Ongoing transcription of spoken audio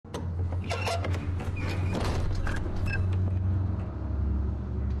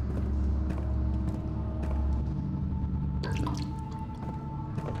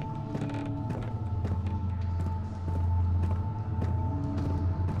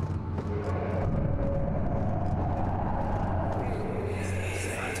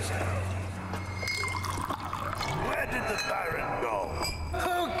Where did the Baron go?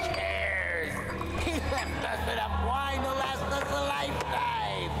 Who cares? He left us enough wine to last us a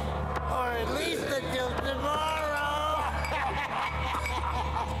lifetime. Or at least until tomorrow.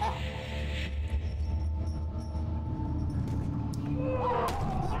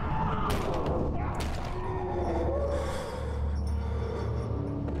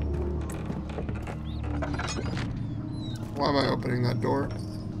 Why am I opening that door?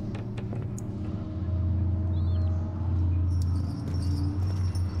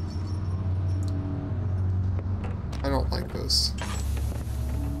 I don't like this.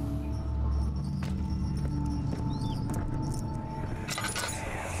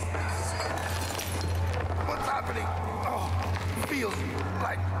 What's happening? Oh, it feels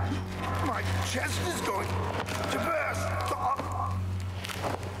like my chest is going to burst. Oh.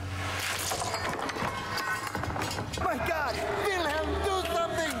 My God! Wilhelm, do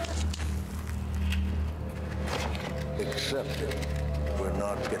something! Accept it. We're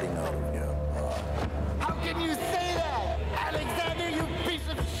not getting out of here. How can you say that? Alexander, you piece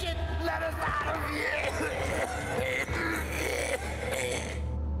of shit! Let us out of here!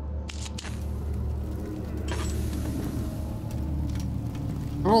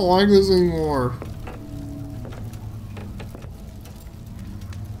 I don't like this anymore.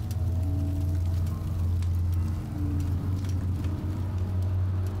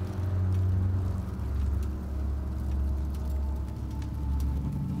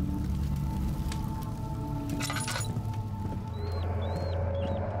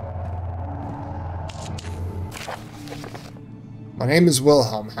 My name is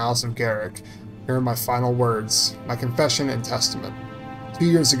Wilhelm, House of Garrick. Here are my final words, my confession and testament. 2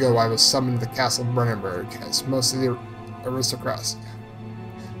 years ago, I was summoned to the castle of Brennenburg, as most of the aristocracy.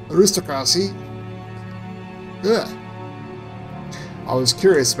 Ugh. I was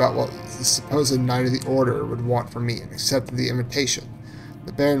curious about what the supposed Knight of the Order would want from me, and accepted the invitation.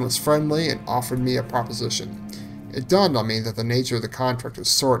 The Baron was friendly and offered me a proposition. It dawned on me that the nature of the contract was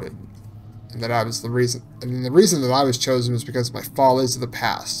sordid, and that the reason that I was chosen was because of my follies of the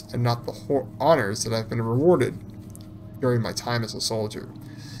past, and not the honors that I've been rewarded during my time as a soldier.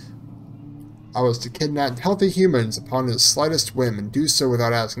 I was to kidnap healthy humans upon his slightest whim, and do so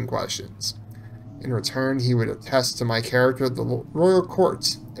without asking questions. In return, he would attest to my character at the royal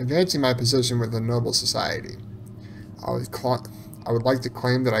court, advancing my position with the noble society. I would like to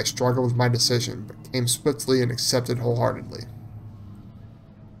claim that I struggled with my decision, but came swiftly and accepted wholeheartedly.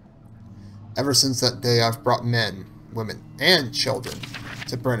 Ever since that day, I've brought men, women, and children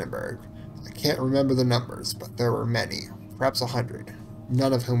to Brennenburg. I can't remember the numbers, but there were many, perhaps 100,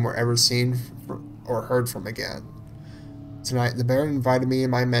 none of whom were ever seen or heard from again. Tonight, the Baron invited me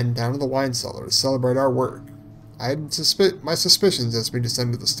and my men down to the wine cellar to celebrate our work. I had my suspicions as we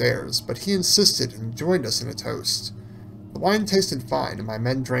descended the stairs, but he insisted and joined us in a toast. The wine tasted fine, and my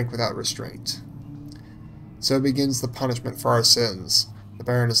men drank without restraint. So begins the punishment for our sins. The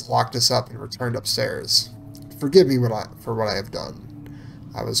Baron has locked us up and returned upstairs. Forgive me for what I have done.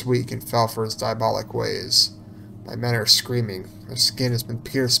 I was weak and fell for his diabolic ways. My men are screaming. Their skin has been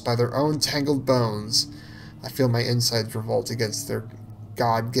pierced by their own tangled bones. I feel my insides revolt against their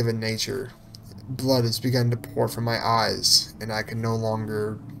God-given nature. Blood has begun to pour from my eyes, and I can no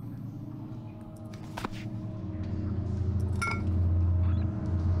longer...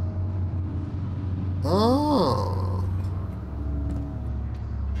 Oh.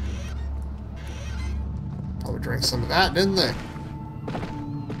 Probably drank some of that, didn't they?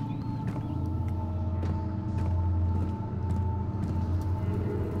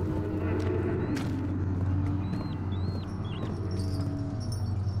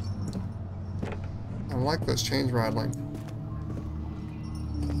 I like those chains rattling.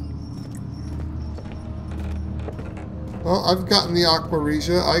 Well, I've gotten the Aqua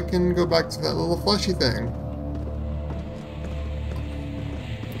Regia. I can go back to that little fleshy thing.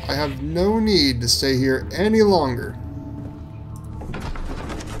 I have no need to stay here any longer.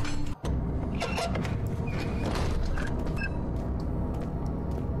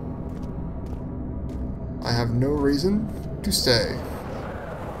 I have no reason to stay.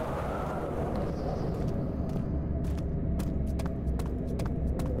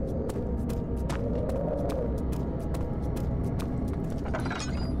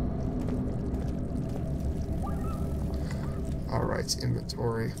 Alright,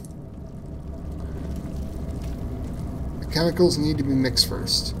 inventory. Chemicals need to be mixed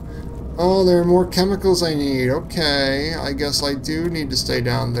first. Oh, there are more chemicals I need. Okay, I guess I do need to stay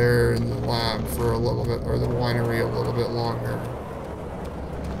down there in the lab for a little bit, or the winery a little bit longer.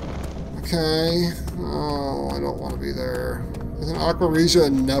 Okay. Oh, I don't want to be there. Isn't aquaresia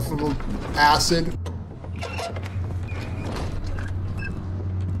enough of an acid?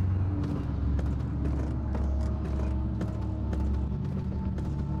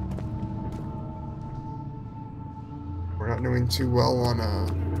 We're not doing too well on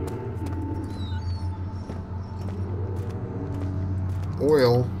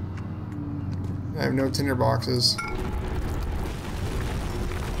oil. I have no tinder boxes.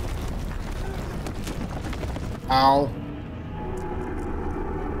 Ow.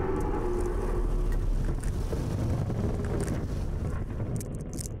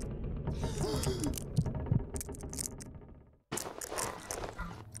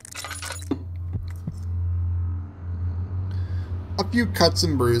 A few cuts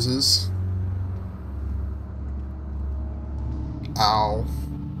and bruises. Ow.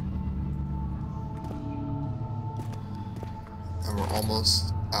 And we're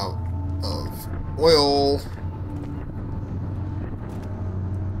almost out of oil.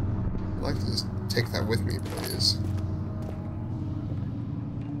 I'd like to just take that with me, please.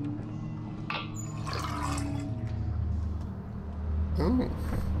 Oh.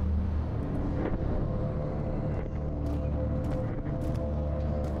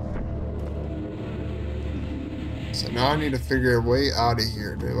 So now I need to figure a way out of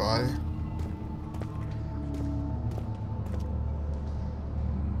here, do I?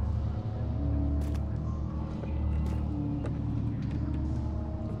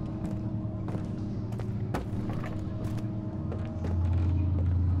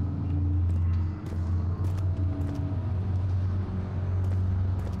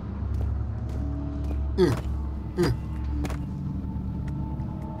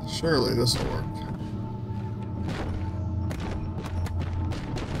 Surely this will work.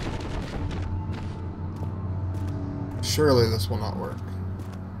 Surely this will not work.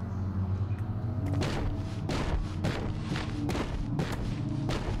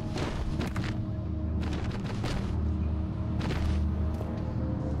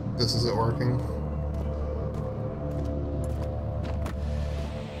 This isn't working.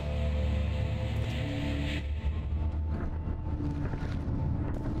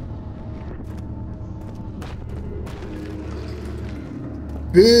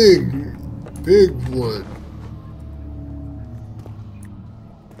 Big wood.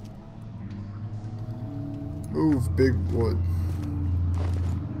 Move big wood.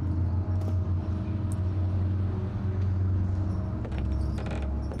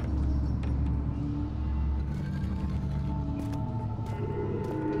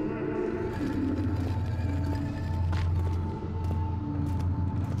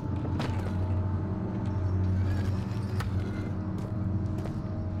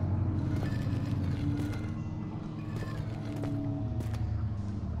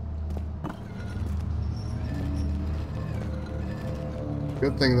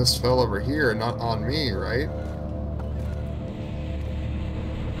 Good thing this fell over here, not on me, right?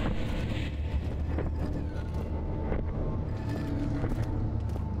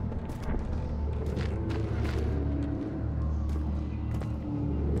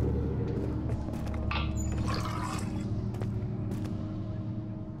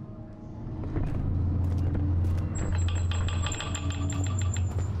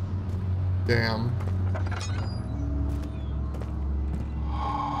 Damn.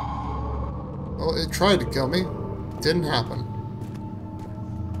 Well, it tried to kill me. Didn't happen.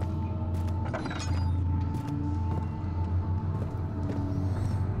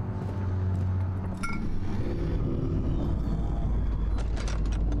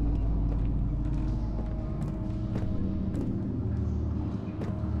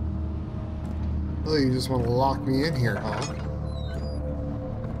 Really, you just want to lock me in here, huh?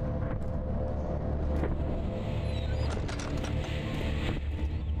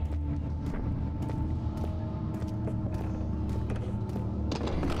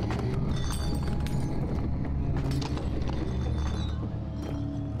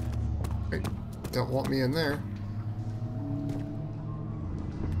 Don't want me in there.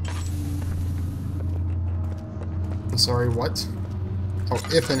 Sorry, what? Oh,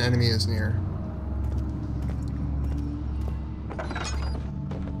 if an enemy is near.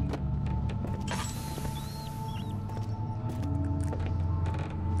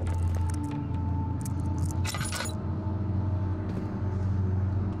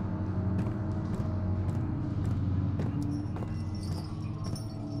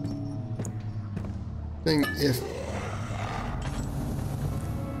 If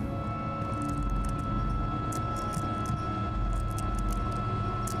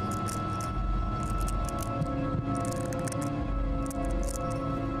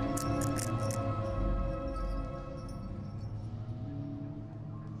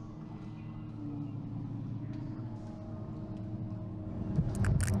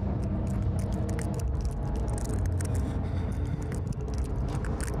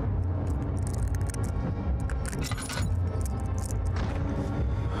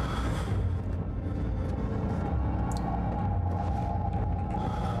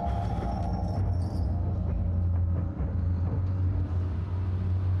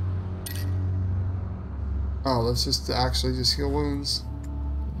Oh, that's just to actually just heal wounds.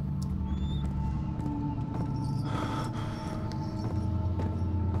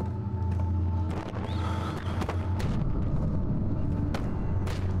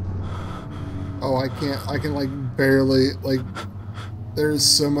 Oh, I can like barely, like, there's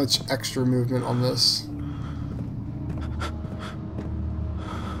so much extra movement on this.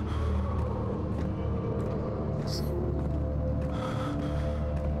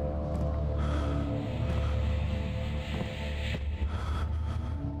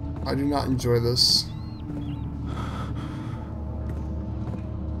 I do not enjoy this.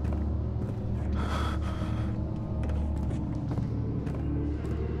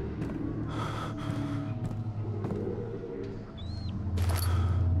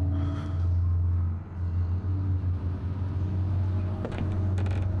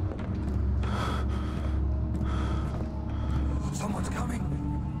 Someone's coming.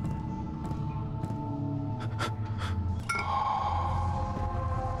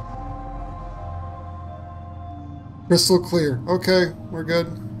 Crystal clear. Okay, we're good.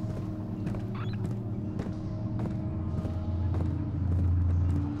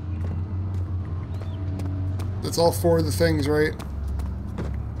 That's all four of the things, right?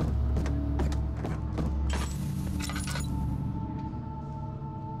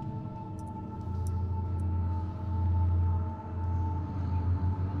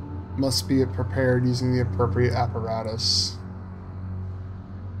 Must be prepared using the appropriate apparatus.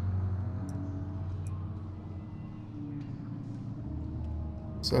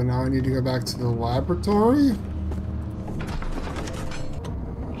 So now I need to go back to the laboratory?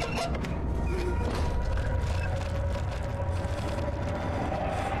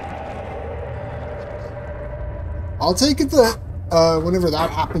 I'll take it that whenever that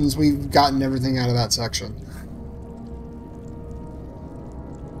happens, we've gotten everything out of that section.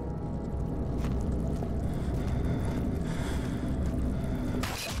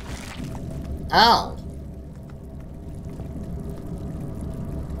 Ow!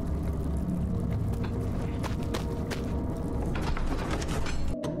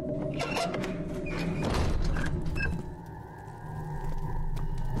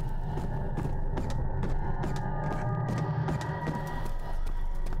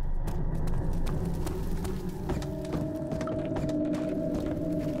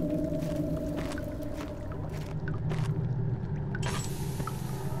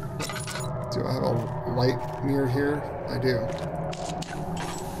 Do I have a light mirror here? I do.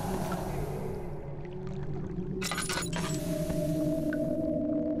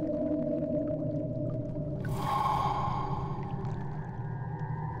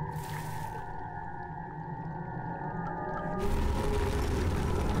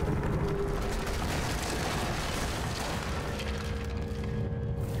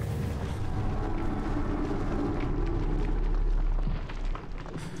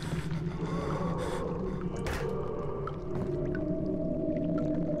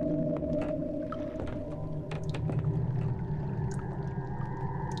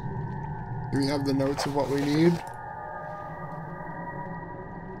 Do we have the notes of what we need?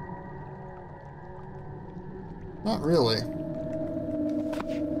 Not really.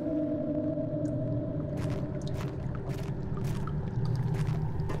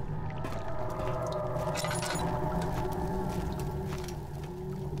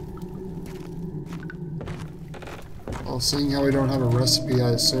 Well, seeing how we don't have a recipe,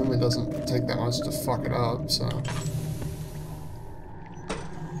 I assume it doesn't take that much to fuck it up, so...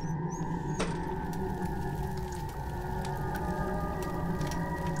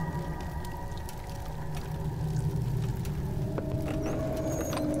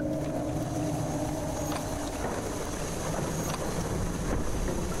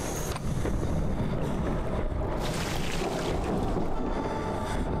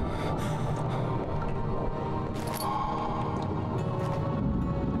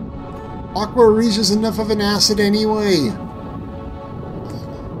 Aqua Reach enough of an acid anyway.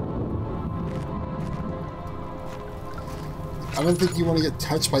 I don't think you want to get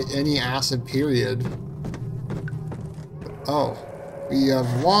touched by any acid, period. Oh, we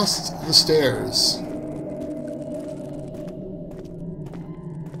have lost the stairs.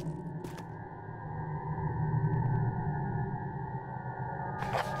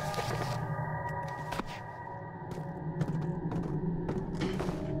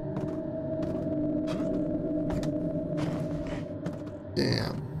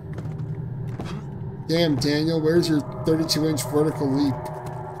 Damn, Daniel, where's your 32-inch vertical leap?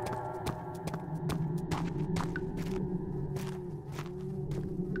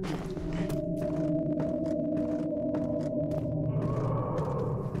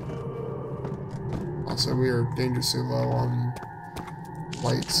 Also, we are dangerously low on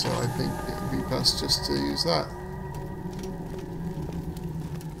light, so I think it would be best just to use that.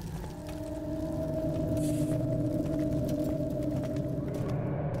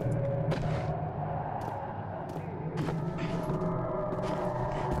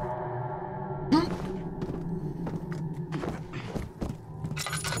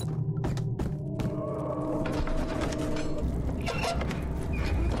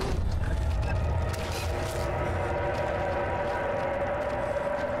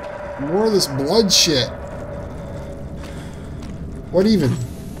 More of this blood shit. What even?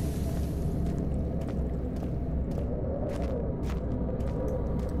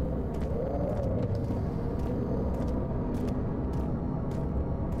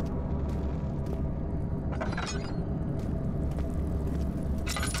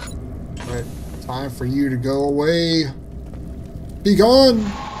 Alright, time for you to go away. Be gone!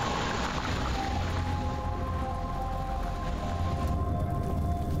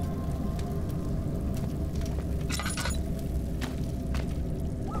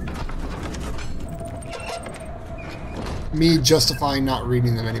 Me justifying not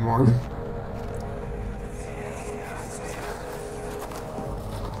reading them anymore.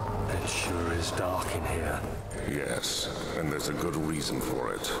 It sure is dark in here. Yes, and there's a good reason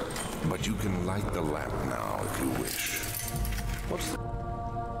for it. But you can light the lamp now if you wish. What's the...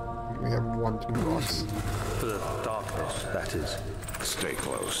 We have 1 toolbox. For the darkness, that is. Stay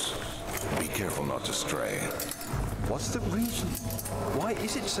close. Be careful not to stray. What's the reason? Why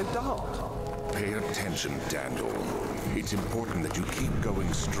is it so dark? Pay attention, Daniel. It's important that you keep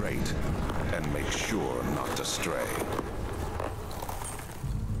going straight and make sure not to stray.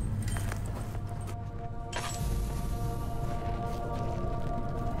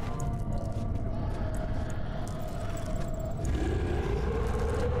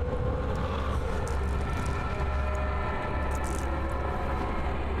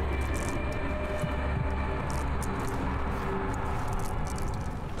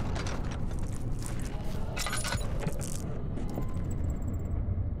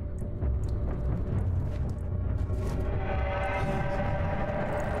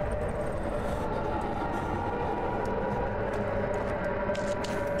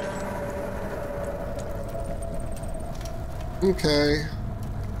 Okay.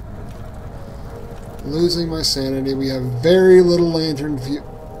 Losing my sanity. We have very little lantern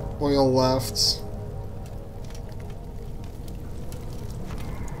oil left.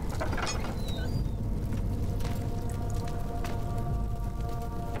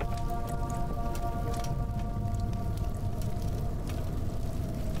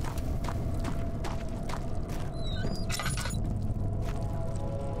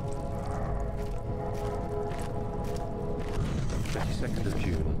 Of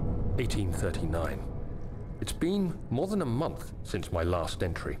June, 1839. It's been more than a month since my last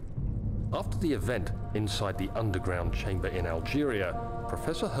entry. After the event inside the underground chamber in Algeria,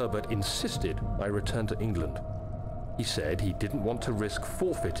 Professor Herbert insisted I return to England. He said he didn't want to risk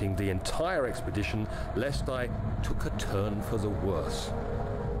forfeiting the entire expedition lest I took a turn for the worse.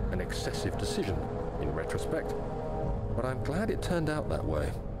 An excessive decision, in retrospect. But I'm glad it turned out that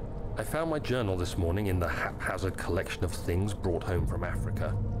way. I found my journal this morning in the haphazard collection of things brought home from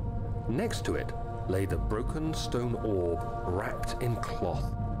Africa. Next to it lay the broken stone orb wrapped in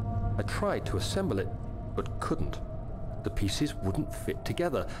cloth. I tried to assemble it, but couldn't. The pieces wouldn't fit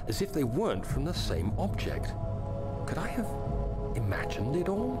together, as if they weren't from the same object. Could I have imagined it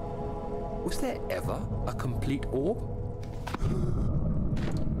all? Was there ever a complete orb?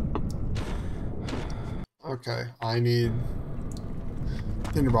 Okay, I need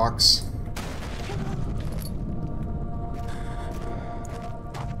tinderbox.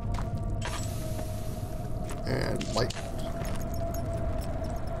 And light.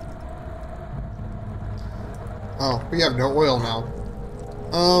 Oh, we have no oil now.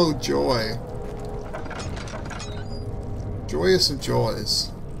 Oh, joy. Joyous of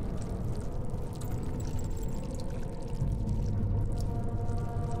joys.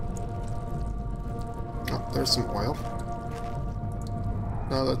 Oh, there's some oil.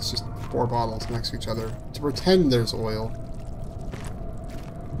 No, that's just 4 bottles next to each other. To pretend there's oil.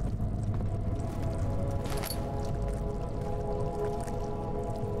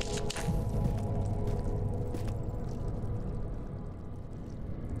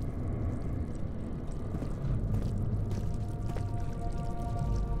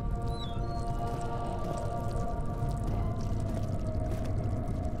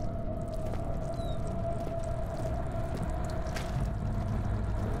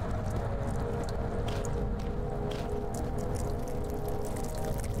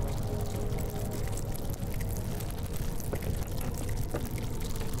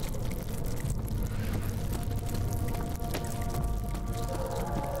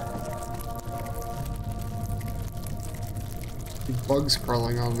 bugs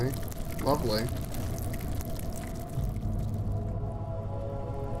crawling on me. Lovely.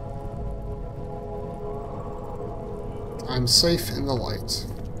 I'm safe in the light.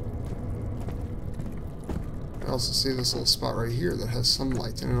 I also see this little spot right here that has some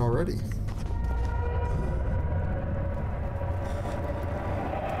light in it already.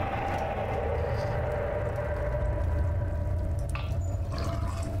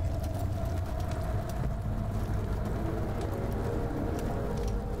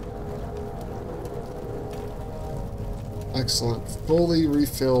 Excellent. Fully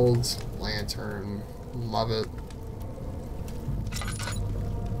refilled lantern. Love it.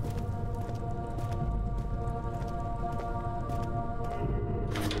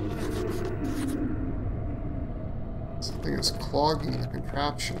 Something is clogging the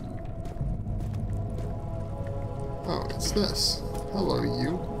contraption. Oh, it's this. Hello,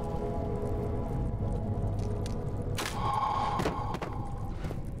 you.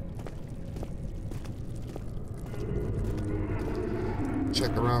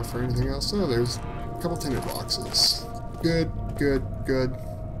 Check around for anything else. Oh, there's a couple tinder boxes. Good, good, good.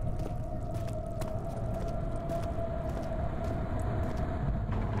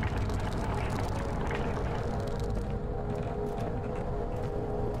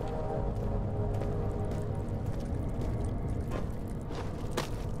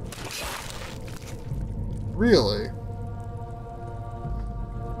 Really?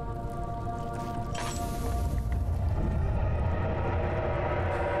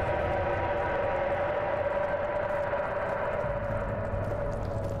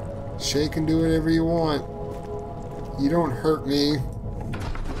 Shake and do whatever you want. You don't hurt me.